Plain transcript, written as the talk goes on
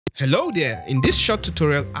Hello there! In this short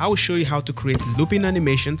tutorial, I will show you how to create looping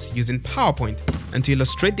animations using PowerPoint. And to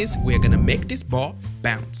illustrate this, we're gonna make this ball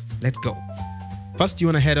bounce. Let's go. First, you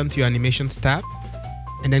wanna head onto your animations tab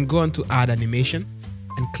and then go on to add animation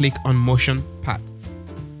and click on motion path.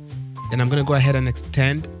 Then I'm gonna go ahead and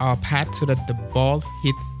extend our path so that the ball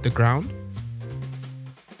hits the ground.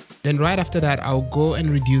 Then right after that, I'll go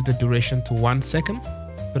and reduce the duration to 1 second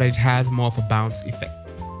so that it has more of a bounce effect.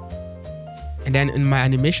 And then in my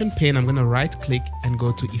animation pane, I'm going to right click and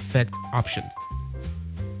go to effect options.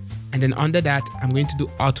 And then under that, I'm going to do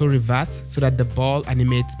auto reverse so that the ball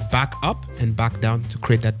animates back up and back down to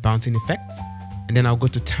create that bouncing effect. And then I'll go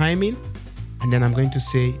to timing and then I'm going to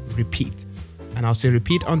say repeat. And I'll say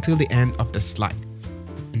repeat until the end of the slide.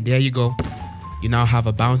 And there you go. You now have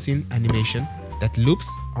a bouncing animation that loops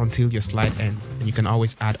until your slide ends. And you can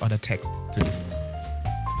always add other text to this.